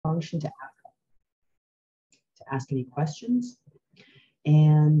function to ask any questions.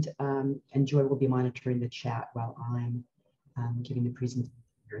 And Joy will be monitoring the chat while I'm giving the presentation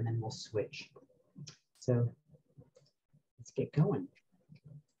here, and then we'll switch. So let's get going.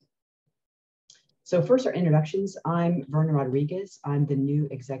 So first, our introductions. I'm Verna Rodriguez. I'm the new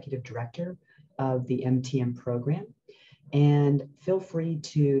executive director of the MTM program. And feel free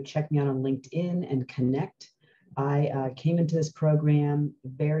to check me out on LinkedIn and connect. I came into this program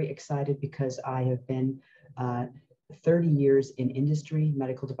very excited because I have been 30 years in industry,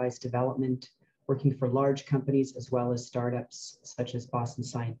 medical device development, working for large companies as well as startups such as Boston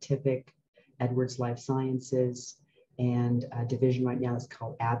Scientific, Edwards Life Sciences, and a division right now is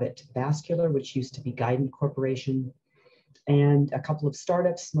called Abbott Vascular, which used to be Guidant Corporation, and a couple of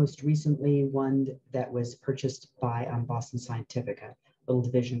startups, most recently one that was purchased by Boston Scientific, a little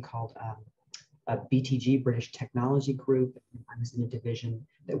division called BTG, British Technology Group. I was in a division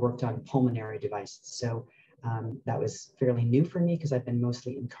that worked on pulmonary devices. So that was fairly new for me because I've been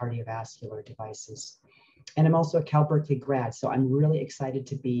mostly in cardiovascular devices. And I'm also a Cal Berkeley grad, so I'm really excited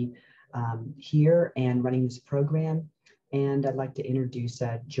to be here and running this program. And I'd like to introduce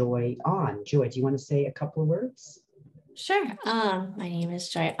Joy On. Joy, do you want to say a couple of words? Sure. My name is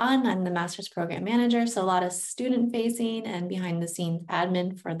Joy An. I'm the Master's Program Manager, so a lot of student-facing and behind-the-scenes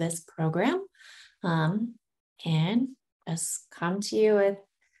admin for this program. And just come to you with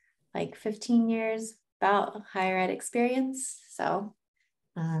like 15 years about higher ed experience. So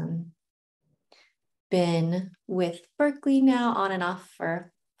been with Berkeley now on and off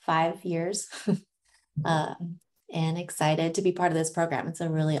for 5 years and excited to be part of this program. It's a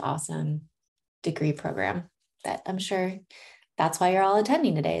really awesome degree program that I'm sure that's why you're all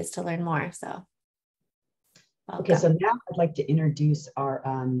attending today, is to learn more. So welcome. Okay, so now I'd like to introduce our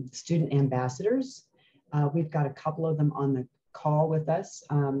student ambassadors. We've got a couple of them on the call with us.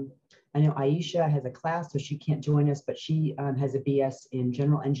 I know Aisha has a class, so she can't join us, but she has a BS in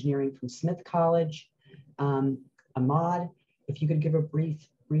General Engineering from Smith College. Ahmad, if you could give a brief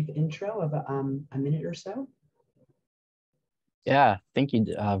intro of a minute or so. Yeah, thank you,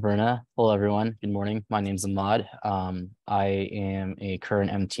 Verna. Hello, everyone. Good morning. My name's Ahmad. I am a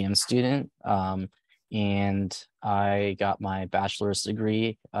current MTM student, and I got my bachelor's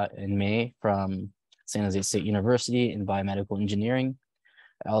degree in May from San Jose State University in biomedical engineering.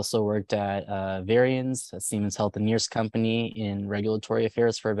 I also worked at Varians, a Siemens Healthineers company, in regulatory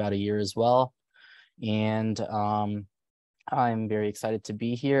affairs for about a year as well. And I'm very excited to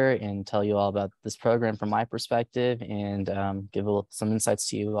be here and tell you all about this program from my perspective and give some insights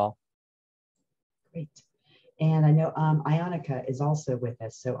to you all. Great. And I know Ionica is also with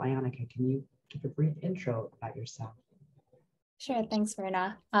us. So Ionica, can you give a brief intro about yourself? Sure, thanks,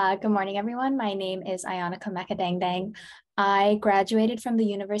 Verna. Good morning, everyone. My name is Ionica Mekadangdang. I graduated from the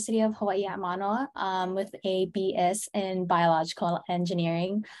University of Hawaii at Manoa with a BS in biological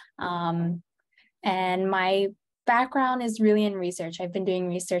engineering. And my background is really in research. I've been doing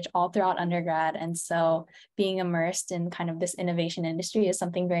research all throughout undergrad. And so being immersed in kind of this innovation industry is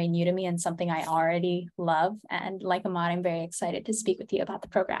something very new to me and something I already love. And like Ahmad, I'm very excited to speak with you about the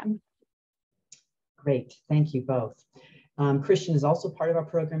program. Great, thank you both. Christian is also part of our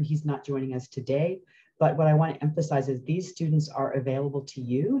program. He's not joining us today, but what I want to emphasize is these students are available to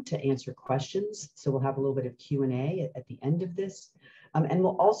you to answer questions. So we'll have a little bit of Q&A at the end of this. And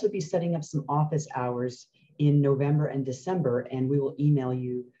we'll also be setting up some office hours in November and December, and we will email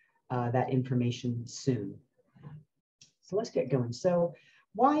you that information soon. So let's get going. So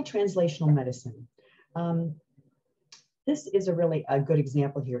why translational medicine? This is a good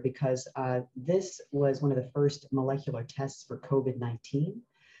example here because this was one of the first molecular tests for COVID-19.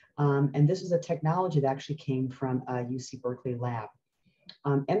 And this is a technology that actually came from UC Berkeley lab.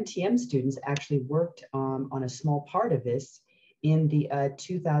 MTM students actually worked on a small part of this in the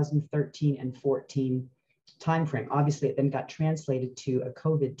 2013 and 14 timeframe. Obviously, it then got translated to a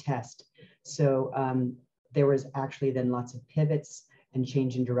COVID test. So there was actually then lots of pivots and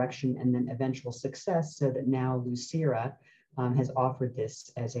change in direction and then eventual success, so that now Lucira has offered this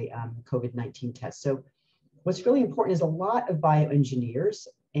as a COVID-19 test. So what's really important is a lot of bioengineers,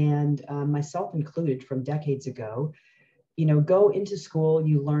 and myself included from decades ago, go into school,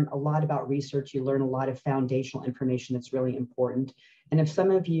 you learn a lot about research, you learn a lot of foundational information that's really important. And if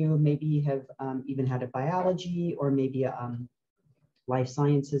some of you maybe have even had a biology or maybe a life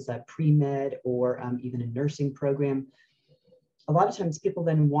sciences, a pre-med, or even a nursing program, a lot of times people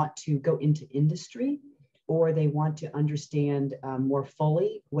then want to go into industry, or they want to understand more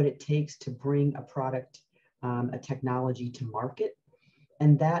fully what it takes to bring a product, a technology to market.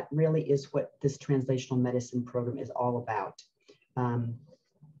 And that really is what this translational medicine program is all about.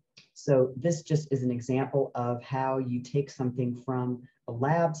 So this just is an example of how you take something from a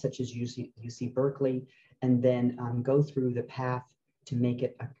lab such as UC Berkeley and then go through the path to make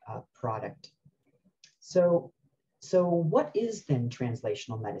it a product. So what is then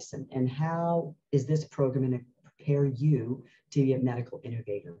translational medicine, and how is this program going to prepare you to be a medical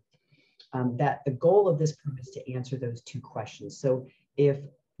innovator? That the goal of this program is to answer those two questions. So if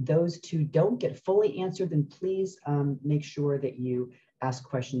those two don't get fully answered, then please make sure that you ask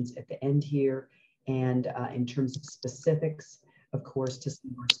questions at the end here. And in terms of specifics, of course, to some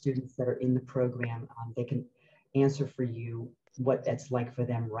of our students that are in the program, they can answer for you what that's like for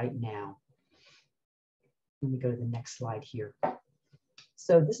them right now. Let me go to the next slide here.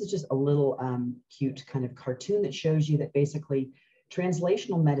 So this is just a little cute kind of cartoon that shows you that basically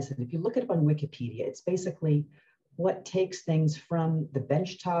translational medicine, if you look it up on Wikipedia, it's basically what takes things from the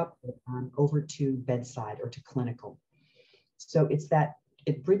benchtop over to bedside or to clinical. So it's that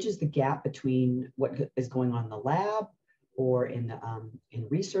it bridges the gap between what is going on in the lab or in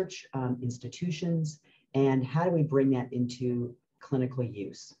research institutions, and how do we bring that into clinical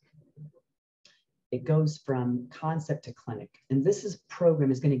use. It goes from concept to clinic. And this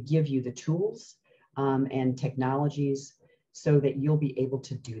program is going to give you the tools and technologies so that you'll be able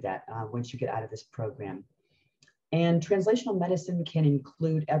to do that once you get out of this program. And translational medicine can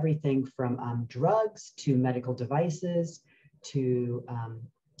include everything from drugs to medical devices to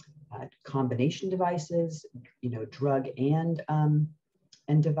combination devices, drug and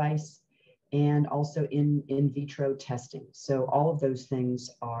device, and also in vitro testing. So all of those things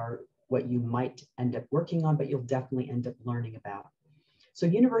are what you might end up working on, but you'll definitely end up learning about. So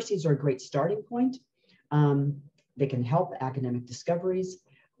universities are a great starting point. They can help academic discoveries,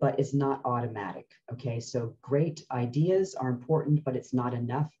 but it's not automatic, okay? So great ideas are important, but it's not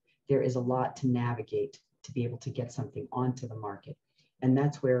enough. There is a lot to navigate to be able to get something onto the market. And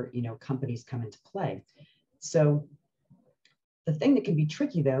that's where, companies come into play. So the thing that can be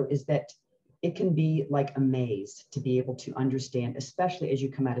tricky though, is that it can be like a maze to be able to understand, especially as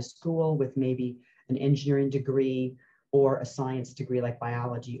you come out of school with maybe an engineering degree or a science degree like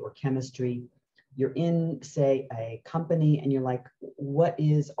biology or chemistry. You're in, say, a company and you're like, what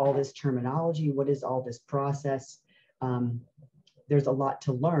is all this terminology? What is all this process? There's a lot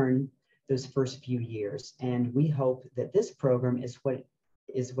to learn those first few years. And we hope that this program is what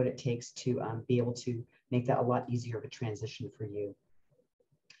it takes to be able to make that a lot easier of a transition for you.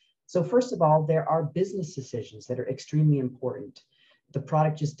 So first of all, there are business decisions that are extremely important. The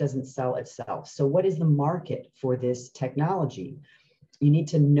product just doesn't sell itself. So what is the market for this technology? You need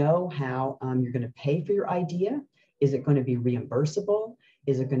to know how you're going to pay for your idea. Is it going to be reimbursable?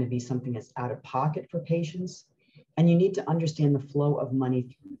 Is it going to be something that's out of pocket for patients? And you need to understand the flow of money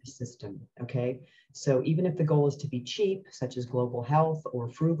through the system, okay? So even if the goal is to be cheap, such as global health or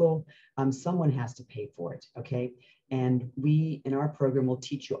frugal, someone has to pay for it, okay? And we, in our program, will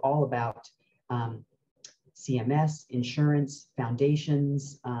teach you all about CMS, insurance,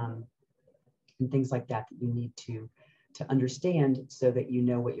 foundations, and things like that that you need to understand so that you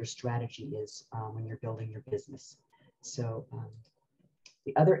know what your strategy is when you're building your business. So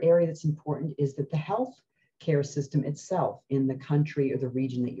the other area that's important is that the health care system itself in the country or the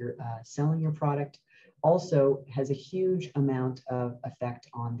region that you're selling your product also has a huge amount of effect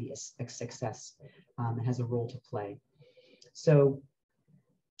on the success. It has a role to play. So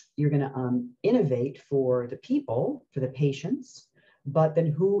you're going to innovate for the people, for the patients, but then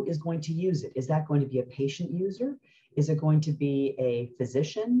who is going to use it? Is that going to be a patient user? Is it going to be a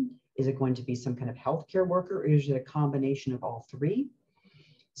physician? Is it going to be some kind of healthcare worker? Or is it a combination of all three?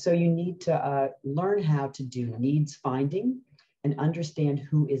 So you need to learn how to do needs finding and understand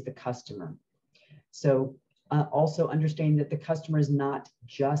who is the customer. So also understanding that the customer is not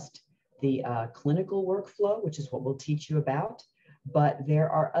just the clinical workflow, which is what we'll teach you about, but there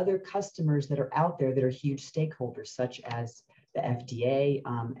are other customers that are out there that are huge stakeholders, such as the FDA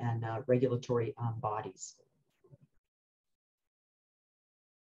and regulatory bodies.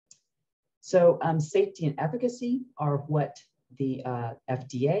 So safety and efficacy are what the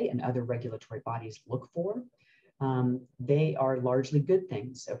FDA and other regulatory bodies look for. They are largely good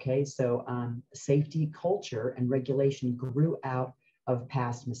things, okay? So safety culture and regulation grew out of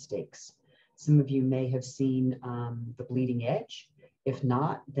past mistakes. Some of you may have seen The Bleeding Edge. If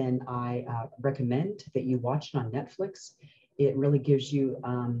not, then I recommend that you watch it on Netflix. It really gives you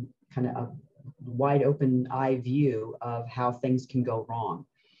kind of a wide open eye view of how things can go wrong.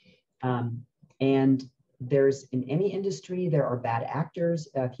 And there's, in any industry, there are bad actors.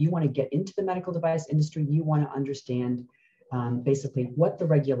 If you want to get into the medical device industry, you want to understand basically what the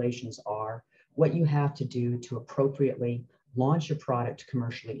regulations are, what you have to do to appropriately launch a product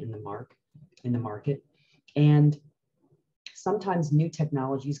commercially in the market. And sometimes new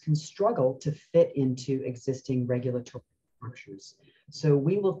technologies can struggle to fit into existing regulatory structures. So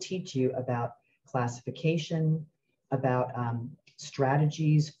we will teach you about classification, about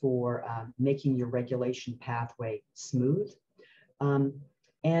strategies for making your regulation pathway smooth.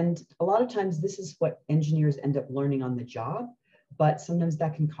 And a lot of times this is what engineers end up learning on the job, but sometimes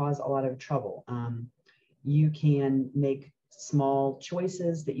that can cause a lot of trouble. You can make small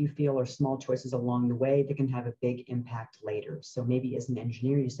choices that you feel are small choices along the way that can have a big impact later. So maybe as an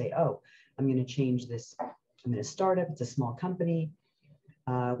engineer, you say, oh, I'm going to change this. I'm going to start up. It's a small company.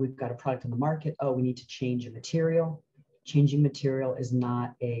 We've got a product on the market. Oh, we need to change a material. Changing material is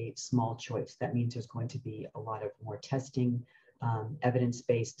not a small choice. That means there's going to be a lot of more testing,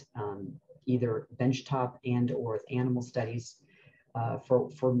 evidence-based, either benchtop and or with animal studies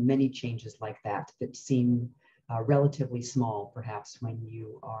for many changes like that seem relatively small, perhaps, when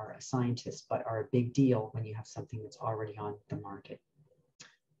you are a scientist, but are a big deal when you have something that's already on the market.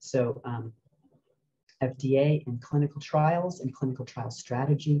 So FDA and clinical trials and clinical trial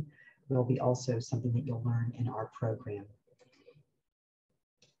strategy will be also something that you'll learn in our program.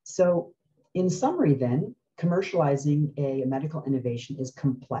 So in summary then, commercializing a medical innovation is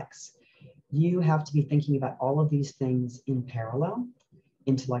complex. You have to be thinking about all of these things in parallel: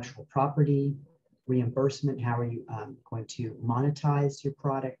 intellectual property, reimbursement, how are you going to monetize your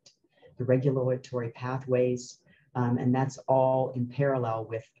product, the regulatory pathways, and that's all in parallel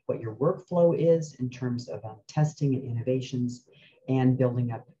with what your workflow is in terms of testing and innovations and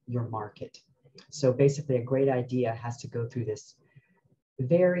building up your market. So basically a great idea has to go through this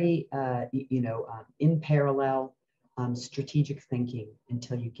very, in parallel strategic thinking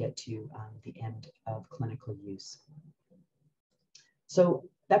until you get to the end of clinical use. So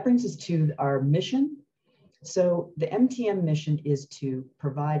that brings us to our mission. So the MTM mission is to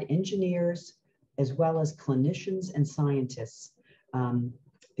provide engineers as well as clinicians and scientists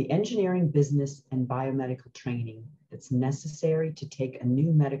the engineering, business, and biomedical training that's necessary to take a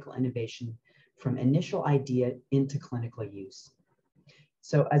new medical innovation from initial idea into clinical use.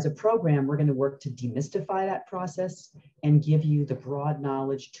 So as a program, we're going to work to demystify that process and give you the broad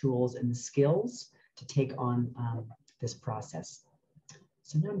knowledge, tools, and the skills to take on this process.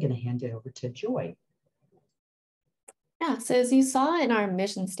 So now I'm going to hand it over to Joy. Yeah, so as you saw in our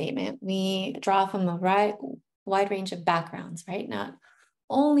mission statement, we draw from a wide range of backgrounds, right? Not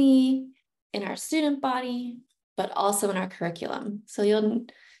only in our student body, but also in our curriculum. So you'll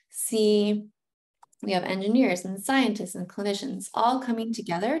see we have engineers and scientists and clinicians all coming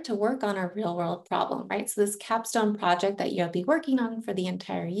together to work on a real world problem, right? So this capstone project that you'll be working on for the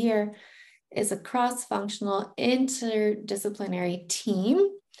entire year is a cross-functional interdisciplinary team.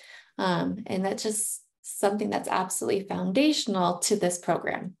 And that's just something that's absolutely foundational to this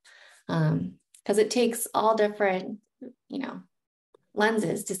program, because it takes all different,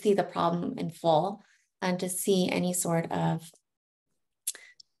 lenses to see the problem in full and to see any sort of,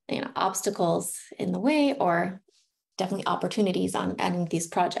 obstacles in the way, or definitely opportunities on any of these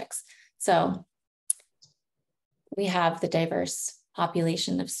projects. So we have the diverse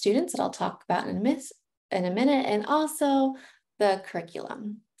population of students that I'll talk about in a minute, and also the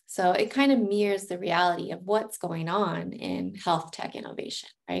curriculum. So it kind of mirrors the reality of what's going on in health tech innovation,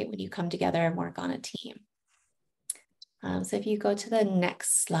 right? When you come together and work on a team. So if you go to the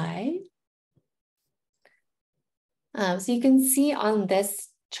next slide. So you can see on this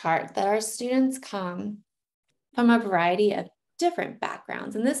chart that our students come from a variety of different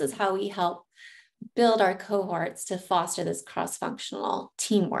backgrounds. And this is how we help build our cohorts to foster this cross-functional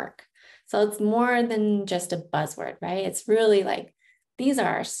teamwork. So it's more than just a buzzword, right? It's really like, these are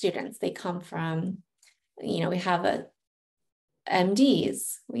our students. They come from, we have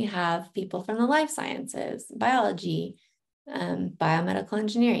MDs, we have people from the life sciences, biology, biomedical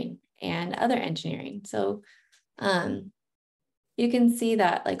engineering, and other engineering. So you can see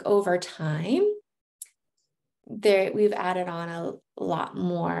that like over time, we've added on a lot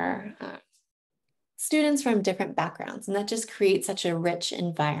more students from different backgrounds, and that just creates such a rich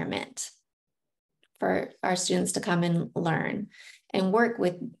environment for our students to come and learn and work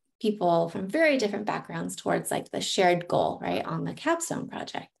with people from very different backgrounds towards like the shared goal, right, on the capstone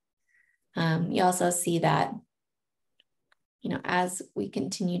project. You also see that, as we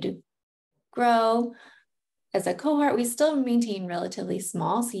continue to grow as a cohort, we still maintain relatively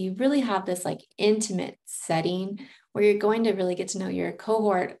small. So you really have this like intimate setting where you're going to really get to know your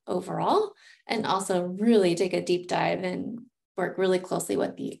cohort overall, and also really take a deep dive and work really closely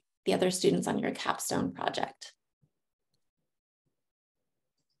with the other students on your capstone project.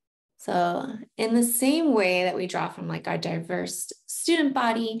 So in the same way that we draw from like our diverse student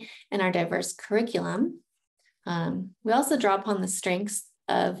body and our diverse curriculum, we also draw upon the strengths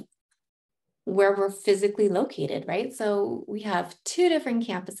of where we're physically located, right? So we have two different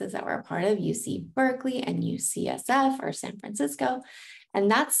campuses that we're a part of, UC Berkeley and UCSF, or San Francisco. And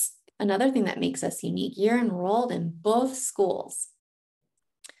that's another thing that makes us unique. You're enrolled in both schools.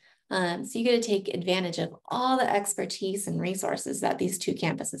 So you get to take advantage of all the expertise and resources that these two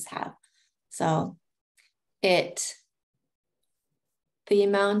campuses have. So the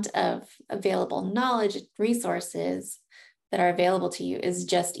amount of available knowledge, resources that are available to you is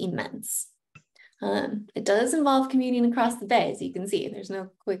just immense. It does involve commuting across the bay, as you can see. There's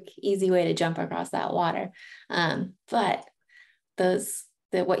no quick, easy way to jump across that water. But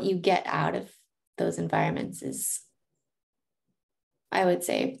what you get out of those environments is, I would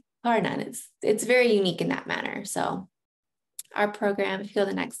say, bar none. It's very unique in that manner. So our program, if you go to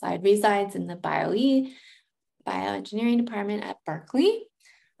the next slide, resides in the bioengineering department at Berkeley.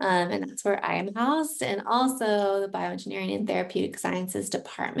 And that's where I am housed, and also the bioengineering and therapeutic sciences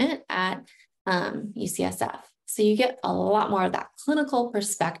department at UCSF. So you get a lot more of that clinical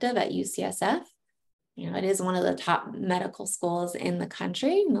perspective at UCSF. You know, it is one of the top medical schools in the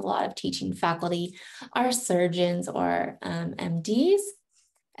country, and a lot of teaching faculty are surgeons or MDs.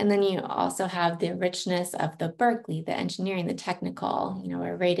 And then you also have the richness of the Berkeley, the engineering, the technical. You know,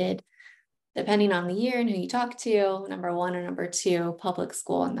 we're rated, depending on the year and who you talk to, #1 or #2 public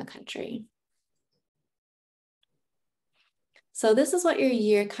school in the country. So this is what your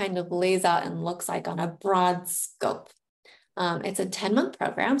year kind of lays out and looks like on a broad scope. It's a 10-month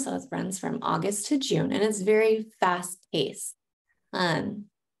program, so it runs from August to June, and it's very fast paced.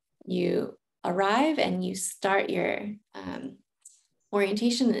 You arrive and you start your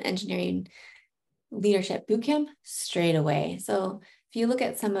orientation and engineering leadership bootcamp straight away. So if you look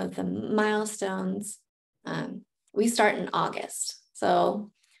at some of the milestones, we start in August.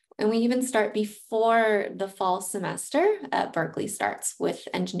 And we even start before the fall semester at Berkeley starts with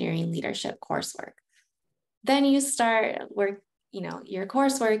engineering leadership coursework. Then you start your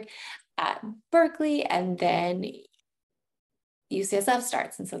coursework at Berkeley, and then UCSF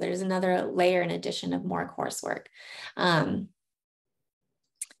starts. And so there's another layer in addition of more coursework.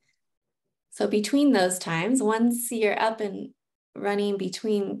 So between those times, once you're up and running in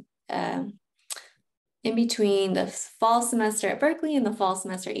between the fall semester at Berkeley and the fall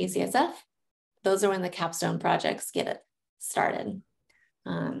semester at UCSF, those are when the capstone projects get it started.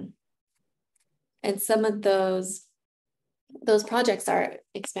 And some of those projects are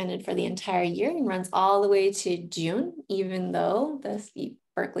expanded for the entire year and runs all the way to June, even though the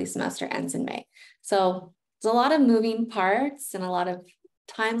Berkeley semester ends in May. So there's a lot of moving parts and a lot of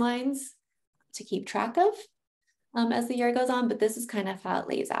timelines to keep track of as the year goes on, but this is kind of how it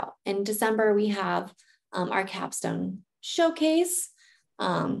lays out. In December, we have our capstone showcase.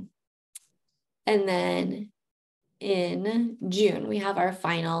 And then in June, we have our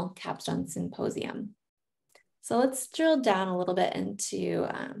final capstone symposium. So let's drill down a little bit into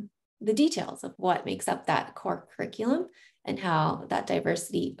the details of what makes up that core curriculum and how that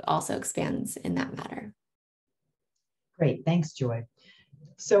diversity also expands in that matter. Great, thanks, Joy.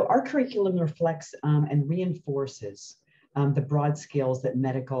 So our curriculum reflects and reinforces the broad skills that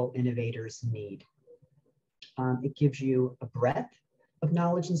medical innovators need. It gives you a breadth of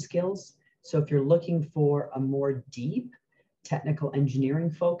knowledge and skills. So if you're looking for a more deep technical engineering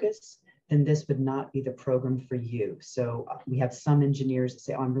focus, then this would not be the program for you. So we have some engineers that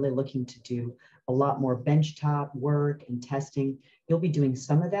say, oh, I'm really looking to do a lot more benchtop work and testing. You'll be doing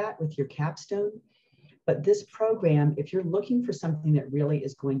some of that with your capstone. But this program, if you're looking for something that really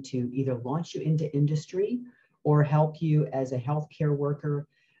is going to either launch you into industry or help you as a healthcare worker,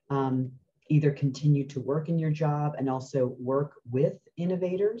 either continue to work in your job and also work with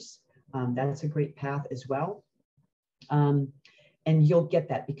innovators, that's a great path as well. And you'll get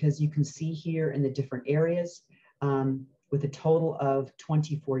that because you can see here in the different areas with a total of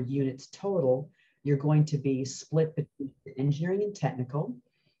 24 units total, you're going to be split between engineering and technical,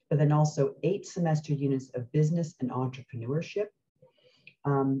 but then also 8 semester units of business and entrepreneurship,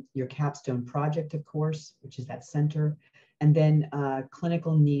 your capstone project, of course, which is that center, and then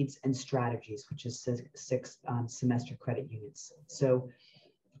clinical needs and strategies, which is 6 semester credit units. So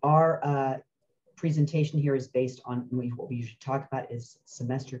our presentation here is based on what we usually talk about is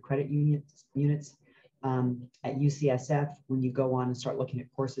semester credit units. At UCSF, when you go on and start looking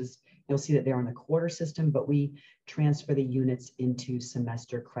at courses, you'll see that they're on the quarter system, but we transfer the units into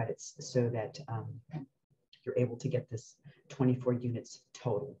semester credits so that you're able to get this 24 units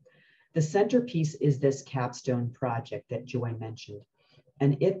total. The centerpiece is this capstone project that Joy mentioned.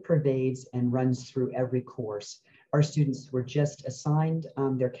 and it pervades and runs through every course. Our students were just assigned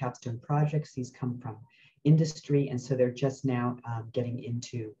their capstone projects. These come from industry, and so they're just now getting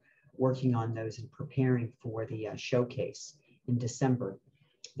into working on those and preparing for the showcase in December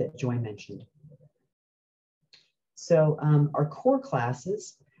that Joy mentioned. So our core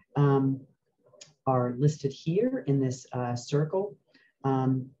classes are listed here in this circle.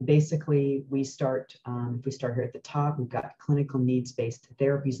 Basically, we start, if we start here at the top, we've got clinical needs-based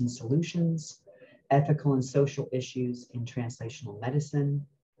therapies and solutions, ethical and social issues in translational medicine,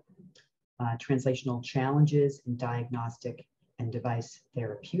 translational challenges in diagnostic and device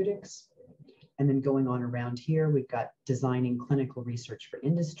therapeutics. And then going on around here, we've got designing clinical research for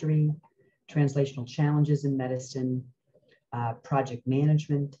industry, translational challenges in medicine, project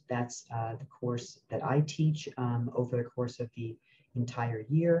management. That's the course that I teach over the course of the entire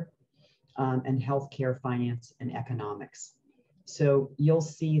year, and healthcare, finance, and economics. So you'll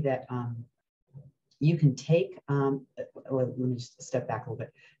see that you can take, let me just step back a little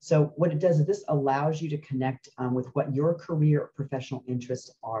bit. So what it does is this allows you to connect with what your career or professional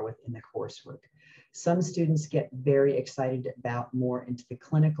interests are within the coursework. Some students get very excited about more into the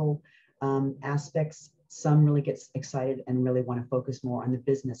clinical aspects. Some really get excited and really want to focus more on the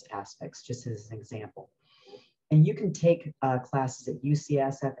business aspects, just as an example. And you can take classes at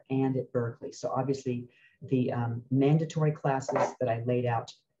UCSF and at Berkeley. So obviously the mandatory classes that I laid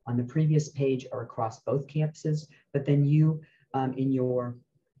out on the previous page are across both campuses, but then you in your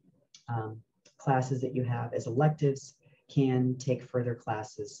classes that you have as electives can take further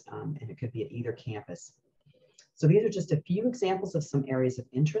classes, and it could be at either campus. So these are just a few examples of some areas of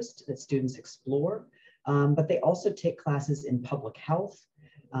interest that students explore, but they also take classes in public health,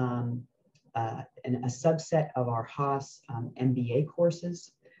 and a subset of our Haas MBA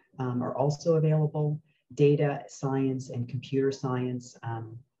courses are also available, data science and computer science.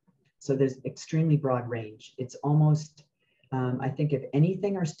 So there's extremely broad range. It's almost, I think if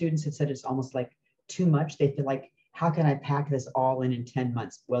anything, our students have said it's almost like too much. They feel like, how can I pack this all in 10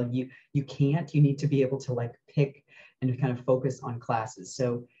 months? Well, you can't. You need to be able to like pick and kind of focus on classes.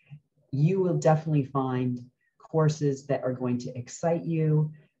 So you will definitely find courses that are going to excite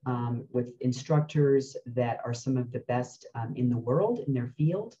you, with instructors that are some of the best in the world in their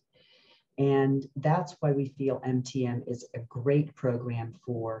field. And that's why we feel MTM is a great program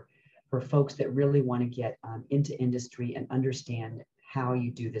for folks that really want to get into industry and understand how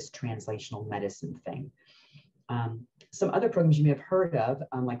you do this translational medicine thing. Some other programs you may have heard of,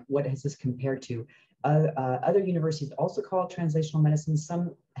 like what has this compared to? Other universities also call it translational medicine.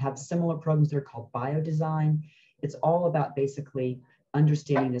 Some have similar programs that are called biodesign. It's all about basically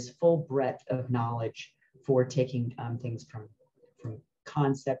understanding this full breadth of knowledge for taking things from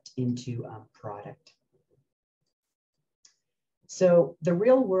concept into product. So the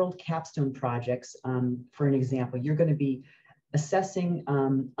real world capstone projects, for an example, you're going to be assessing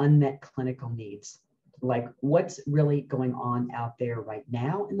unmet clinical needs, like what's really going on out there right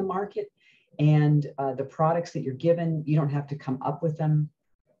now in the market, and the products that you're given, you don't have to come up with them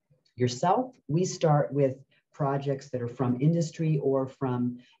yourself. We start with projects that are from industry or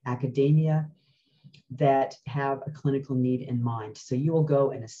from academia that have a clinical need in mind. So you will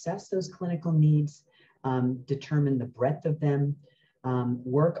go and assess those clinical needs, determine the breadth of them,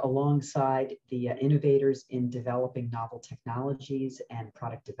 work alongside the innovators in developing novel technologies and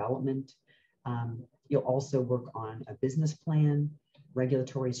product development. You'll also work on a business plan,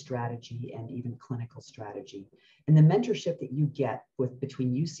 regulatory strategy, and even clinical strategy. And the mentorship that you get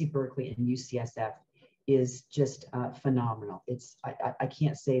between UC Berkeley and UCSF is just phenomenal. It's I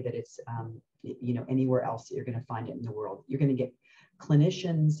can't say that it's anywhere else that you're going to find it in the world. You're going to get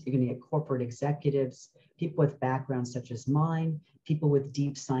clinicians, you're going to get corporate executives, people with backgrounds such as mine, people with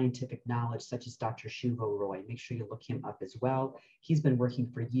deep scientific knowledge such as Dr. Shubho Roy. Make sure you look him up as well. He's been working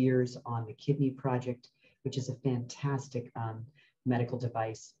for years on the Kidney Project, which is a fantastic medical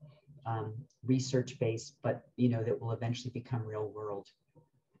device, research based, but that will eventually become real world.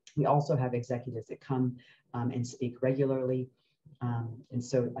 We also have executives that come and speak regularly. And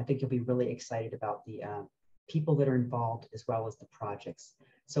so I think you'll be really excited about the people that are involved as well as the projects.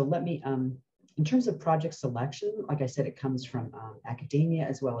 So let me, in terms of project selection, like I said, it comes from academia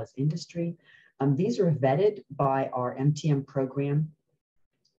as well as industry. These are vetted by our MTM program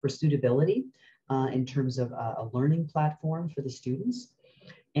for suitability in terms of a learning platform for the students.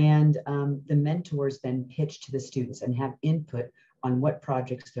 And the mentors then pitch to the students and have input on what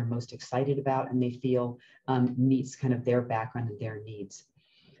projects they're most excited about and they feel meets kind of their background and their needs.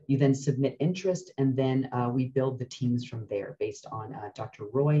 You then submit interest, and then we build the teams from there based on Dr.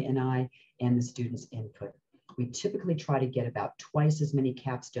 Roy and I and the students' input. we typically try to get about twice as many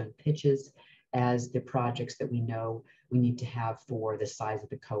capstone pitches as the projects that we know we need to have for the size of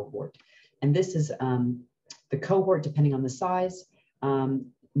the cohort. And this is the cohort, depending on the size,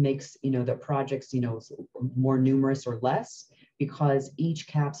 makes, the projects, more numerous or less, because each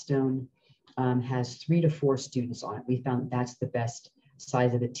capstone has 3 to 4 students on it. We found that's the best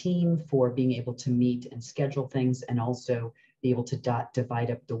size of the team for being able to meet and schedule things, and also be able to divide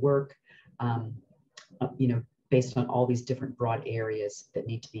up the work, based on all these different broad areas that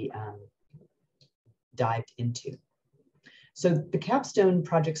need to be dived into. So the capstone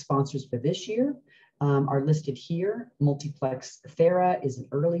project sponsors for this year are listed here. Multiplex Thera is an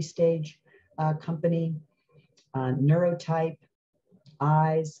early stage company. Neurotype,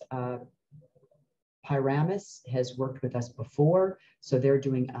 Eyes, Pyramis has worked with us before, so they're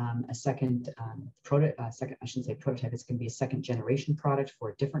doing a second I shouldn't say prototype, it's going to be a second generation product for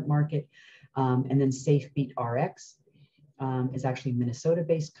a different market. And then SafeBeat RX is actually a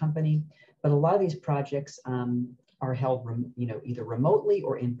Minnesota-based company, but a lot of these projects are held, either remotely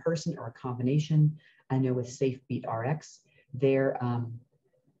or in person, or a combination. I know with SafeBeat RX, their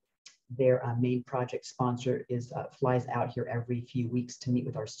main project sponsor flies out here every few weeks to meet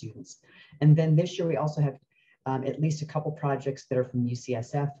with our students. And then this year we also have at least a couple projects that are from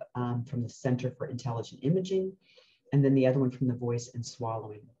UCSF, from the Center for Intelligent Imaging, and then the other one from the Voice and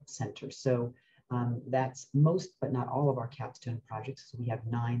Swallowing Center. So that's most, but not all of our capstone projects. So we have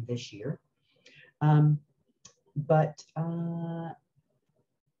 9 this year. Let's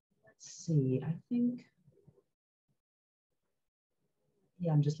see, I think,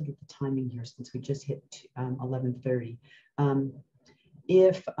 yeah, I'm just looking at the timing here since we just hit 11:30.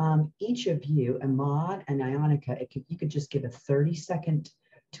 If each of you, Ahmad and Ionica, you could just give a 30-second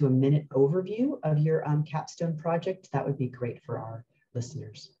to a minute overview of your capstone project, that would be great for our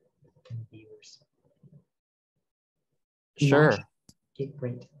listeners and viewers. Sure. Okay,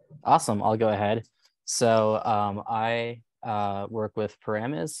 great. Awesome. I'll go ahead. So I work with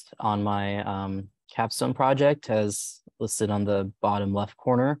Pyramis on my capstone project, as listed on the bottom left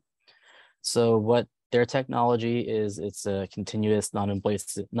corner. So what their technology is, it's a continuous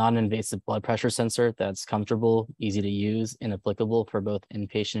non-invasive blood pressure sensor that's comfortable, easy to use, and applicable for both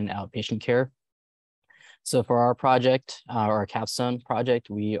inpatient and outpatient care. So for our project, our capstone project,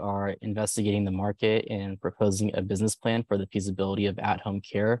 we are investigating the market and proposing a business plan for the feasibility of at-home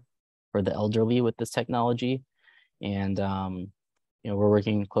care for the elderly with this technology. And we're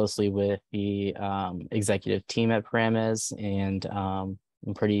working closely with the executive team at Pyramis, and I'm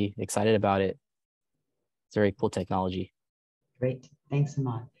pretty excited about it. It's a very cool technology. Great, thanks,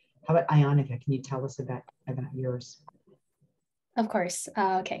 Ahmad. How about Ionica? Can you tell us about yours? Of course.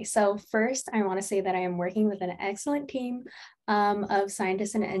 Okay, so first I want to say that I am working with an excellent team of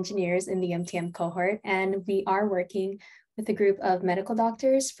scientists and engineers in the MTM cohort, and we are working with a group of medical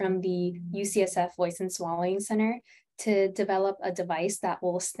doctors from the UCSF Voice and Swallowing Center to develop a device that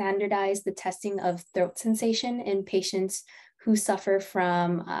will standardize the testing of throat sensation in patients who suffer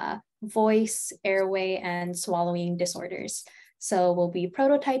from voice, airway, and swallowing disorders. So we'll be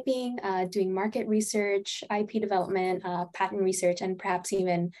prototyping, doing market research, IP development, patent research, and perhaps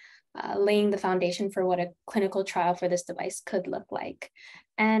even laying the foundation for what a clinical trial for this device could look like.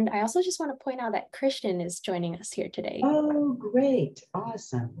 And I also just want to point out that Christian is joining us here today. Oh, great.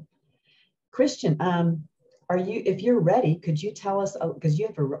 Awesome. Christian, if you're ready, could you tell us, because you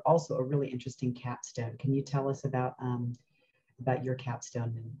have also a really interesting capstone, can you tell us about your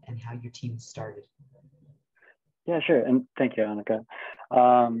capstone and how your team started? Yeah, sure. And thank you, Annika.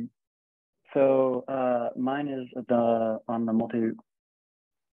 So mine is on the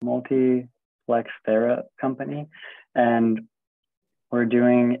Multiplex Thera company, and we're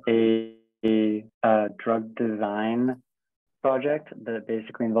doing a drug design project that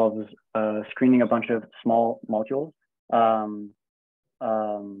basically involves screening a bunch of small molecules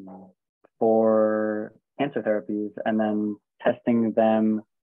for cancer therapies, and then testing them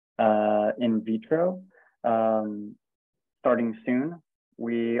in vitro. Starting soon.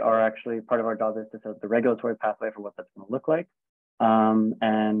 We are actually, part of our job is to set up the regulatory pathway for what that's going to look like,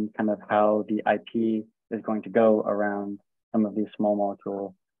 and kind of how the IP is going to go around some of these small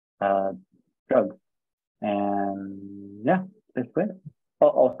molecule drugs. And yeah, basically.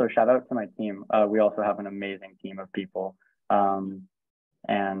 Also, shout out to my team. We also have an amazing team of people. And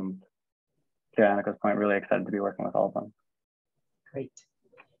to Annika's point, really excited to be working with all of them. Great.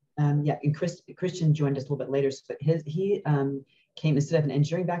 Yeah, and Christian joined us a little bit later, but he came instead of an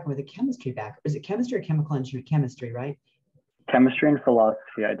engineering background with a chemistry background. Is it chemistry or chemical engineering? Chemistry, right? Chemistry and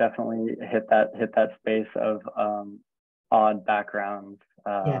philosophy. I definitely hit that space of odd backgrounds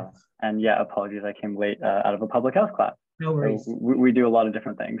Yeah. And yeah, apologies, I came late out of a public health class. No worries. So we do a lot of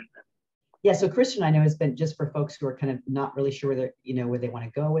different things. Yeah, so Christian, I know, has been, just for folks who are kind of not really sure where they want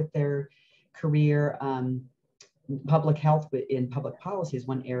to go with their career. Public health in public policy is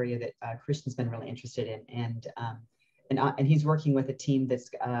one area that Christian's been really interested in, and he's working with a team that's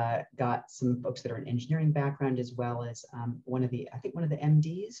got some folks that are in engineering background, as well as one of the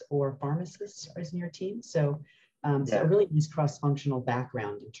MDs or pharmacists is in your team. So, so really this cross-functional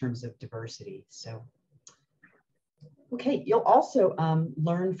background in terms of diversity. So, okay, you'll also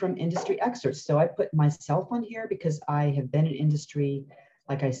learn from industry experts. So I put myself on here because I have been in industry,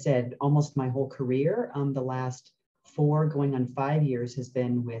 like I said, almost my whole career. The last 4 going on 5 years has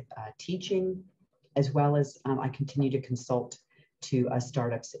been with teaching, as well as I continue to consult to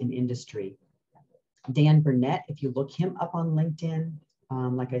startups in industry. Dan Burnett, if you look him up on LinkedIn,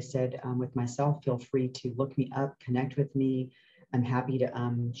 like I said, with myself, feel free to look me up, connect with me. I'm happy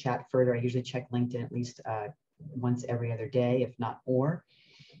to chat further. I usually check LinkedIn at least once every other day, if not more.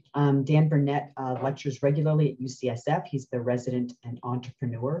 Dan Burnett lectures regularly at UCSF. He's the resident and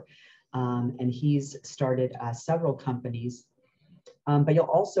entrepreneur, and he's started several companies. But you'll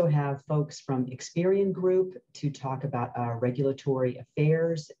also have folks from Experian Group to talk about regulatory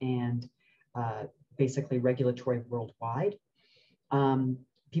affairs and basically regulatory worldwide.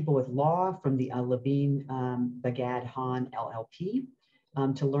 People with law from the Levine Bagad Hahn LLP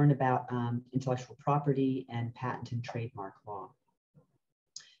to learn about intellectual property and patent and trademark law.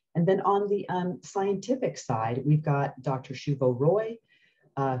 And then on the scientific side, we've got Dr. Shubho Roy,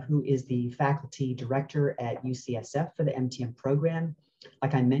 who is the faculty director at UCSF for the MTM program.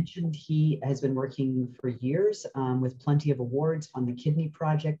 Like I mentioned, he has been working for years with plenty of awards on the Kidney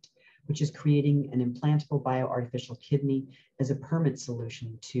Project, which is creating an implantable bioartificial kidney as a permanent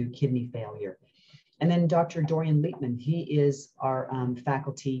solution to kidney failure. And then Dr. Dorian Leitman, he is our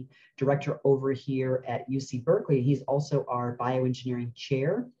faculty director over here at UC Berkeley. He's also our bioengineering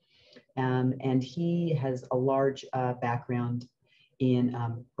chair, and he has a large background in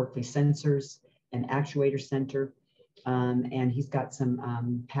Berkeley Sensors and Actuator Center. And he's got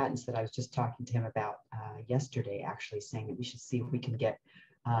some patents that I was just talking to him about yesterday, actually saying that we should see if we can get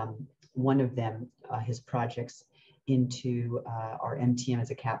one of them, his projects, into our MTM as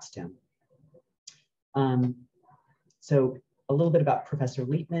a capstone. So a little bit about Professor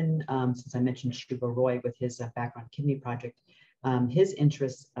Leitman, since I mentioned Shubho Roy with his background kidney project. His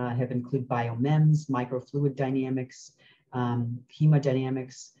interests have included biomems, microfluid dynamics,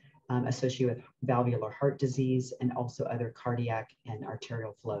 hemodynamics associated with valvular heart disease, and also other cardiac and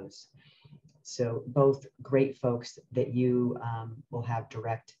arterial flows. So both great folks that you will have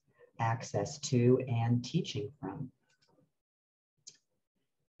direct access to and teaching from.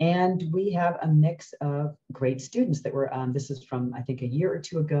 And we have a mix of great students that were, this is from, I think, a year or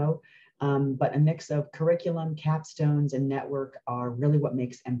 2 ago, but a mix of curriculum, capstones, and network are really what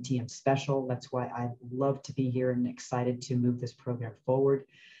makes MTM special. That's why I love to be here and excited to move this program forward.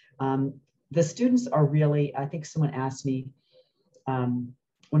 The students are really, I think someone asked me,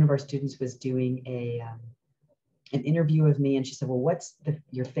 one of our students was doing an interview of me, and she said, well, what's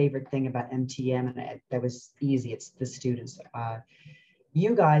your favorite thing about MTM? And that was easy, it's the students.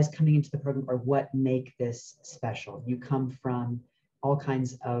 You guys coming into the program are what make this special. You come from all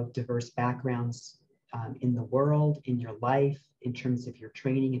kinds of diverse backgrounds in the world, in your life, in terms of your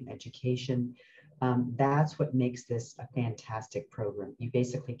training and education. That's what makes this a fantastic program. You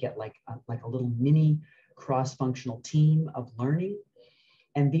basically get like a little mini cross-functional team of learning.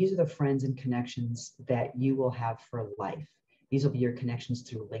 And these are the friends and connections that you will have for life. These will be your connections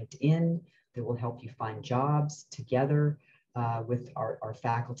through LinkedIn that will help you find jobs together with our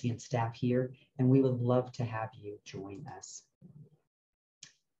faculty and staff here. And we would love to have you join us.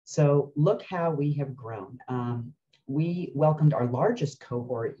 So look how we have grown. We welcomed our largest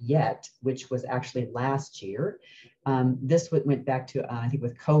cohort yet, which was actually last year. This went back to, I think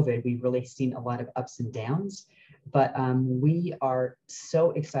with COVID, we've really seen a lot of ups and downs, but we are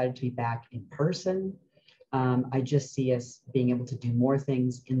so excited to be back in person. I just see us being able to do more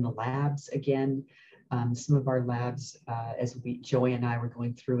things in the labs again. Some of our labs, as Joy and I were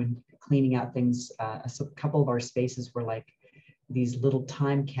going through and cleaning out things, a couple of our spaces were like these little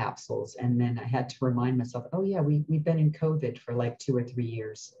time capsules. And then I had to remind myself, oh yeah, we've been in COVID for like 2 or 3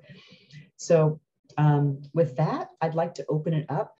 years. So with that, I'd like to open it up